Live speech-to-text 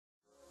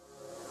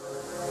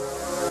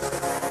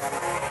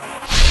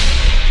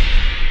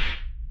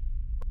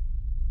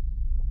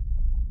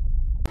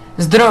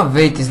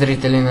Здравейте,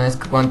 зрители на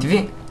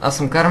ТВ, аз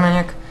съм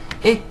CarManiak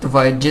и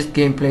това е Just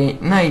геймплей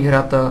на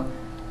играта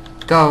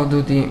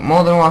CarManiak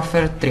Modern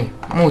Warfare 3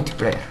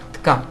 мултиплейър.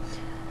 Така,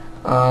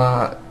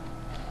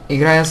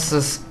 играя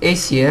с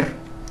ACR,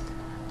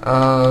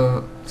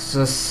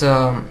 с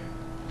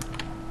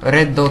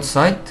Red Dot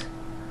Sight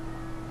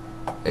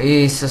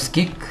и с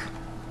Kick.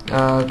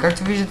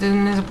 Както виждате,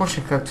 не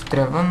започнах както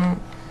трябва, но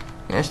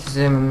ще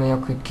вземем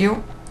някой кил.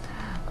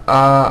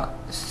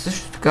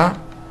 Също така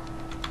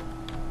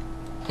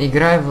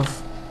играе в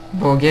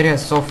България,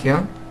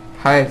 София,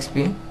 High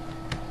XP.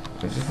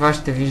 Това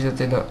ще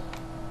виждате да...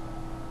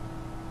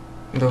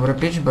 Добре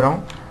пич,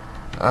 браво.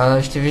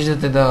 Ще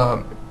виждате да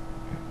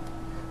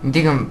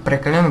дигам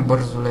прекалено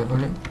бързо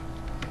левели.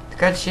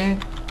 Така че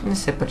не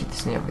се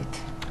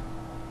притеснявайте.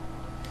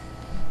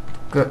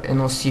 Тук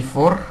едно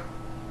C4.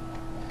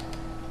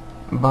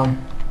 Бам.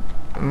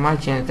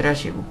 Майче не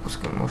трябваше да го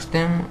пускам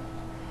още, но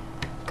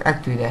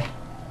както и да е.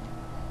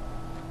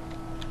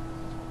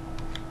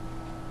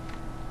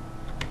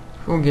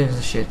 Who gives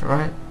a shit,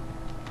 right?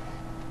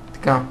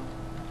 Така.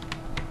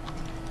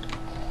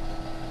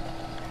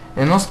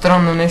 Едно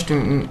странно нещо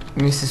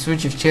ми се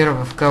случи вчера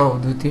в Call of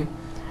Duty.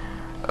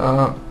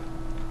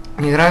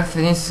 Играх в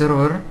един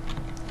сървър,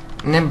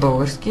 не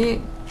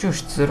български,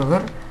 чужд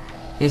сървър,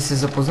 и се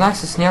запознах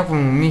с някакво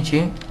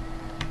момиче,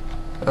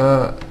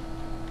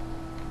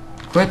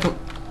 което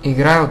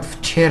играе от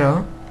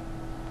вчера,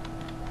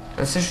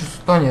 също с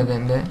тония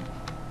ден, да.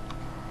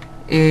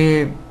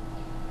 И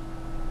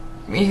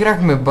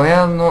играхме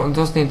бая, но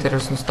доста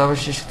интересно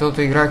ставаше,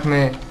 защото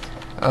играхме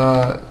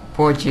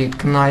повече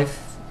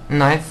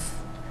knife,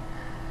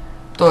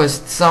 т.е.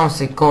 само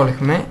се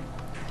колехме.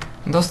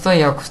 Доста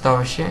яко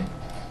ставаше.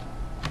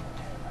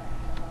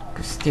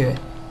 Късти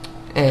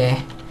бе.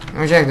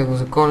 Можах да го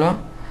заколя.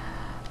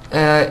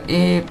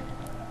 И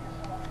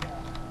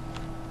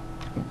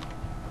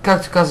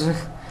както казвах,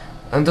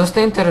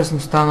 доста интересно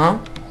стана.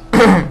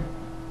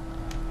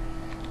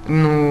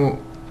 Но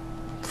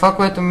това,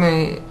 което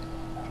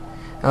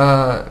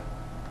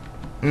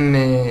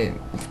ме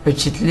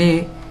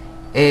впечатли,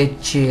 е,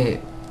 че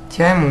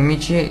тя е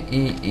момиче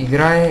и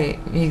играе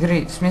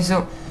игри. В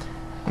смисъл,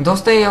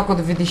 доста е яко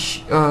да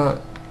видиш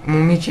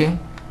момиче,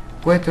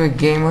 което е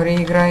геймър и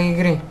играе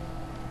игри.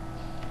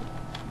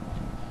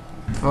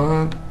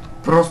 Това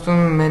просто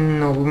мен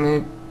много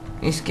ме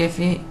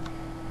изкефи.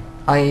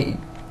 И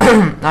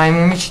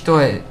момичето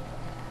е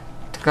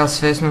така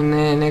свестно,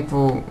 не е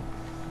някакво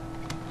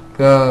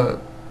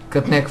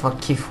като някаква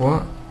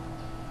кифла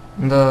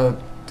да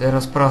те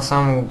разправя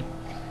само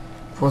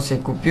какво си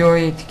е купил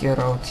и такива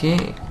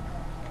работи.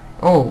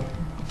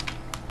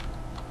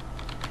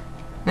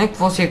 Не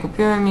какво си е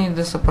купил, ами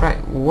да се прави.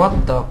 What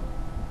the...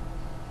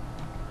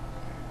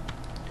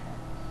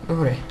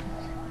 Добре.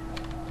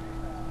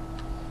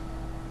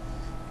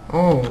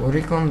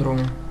 Recon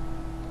Drone.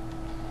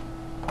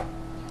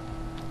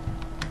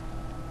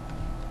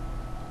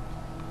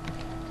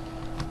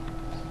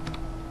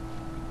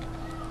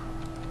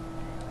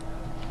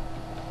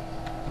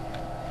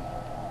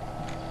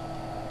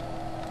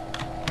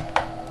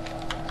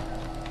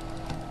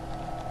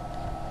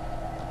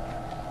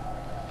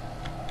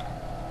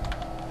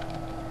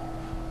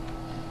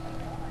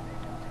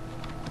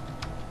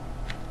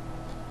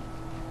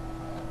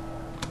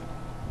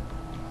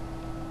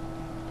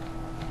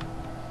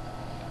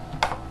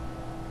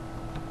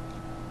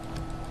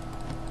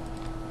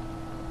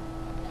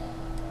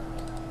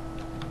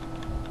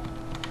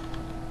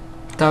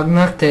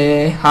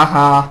 Тагнахте,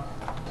 ха-ха.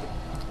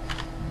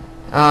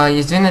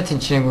 Извинете,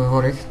 че не го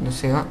говорих до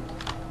сега.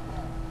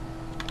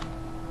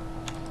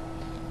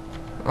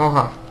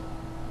 Оха.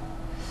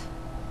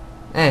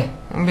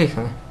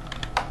 Убихме.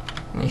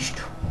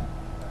 Нищо.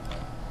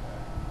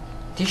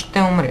 Ти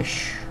ще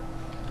умреш.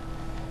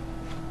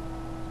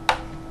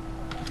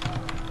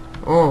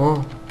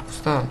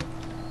 Поставя.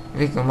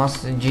 Викам,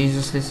 аз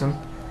Джизус ли съм?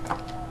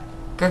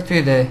 Както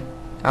и да е.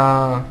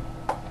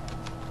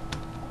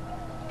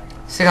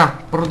 Сега,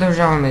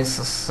 продължаваме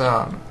с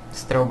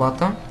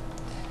стрелбата.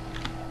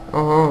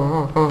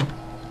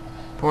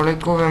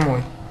 По-лекове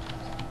мой.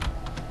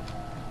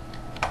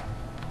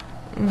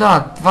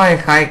 Да, това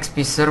е High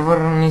XP сервер,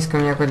 не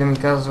искам някой да ми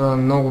казва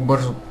много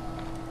бързо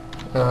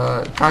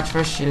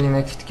качваш или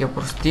някакви такива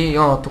прости.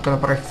 Тук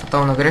направих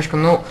фатална грешка,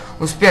 но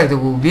успях да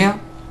го убия.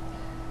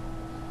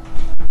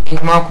 И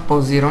малко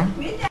паузирам.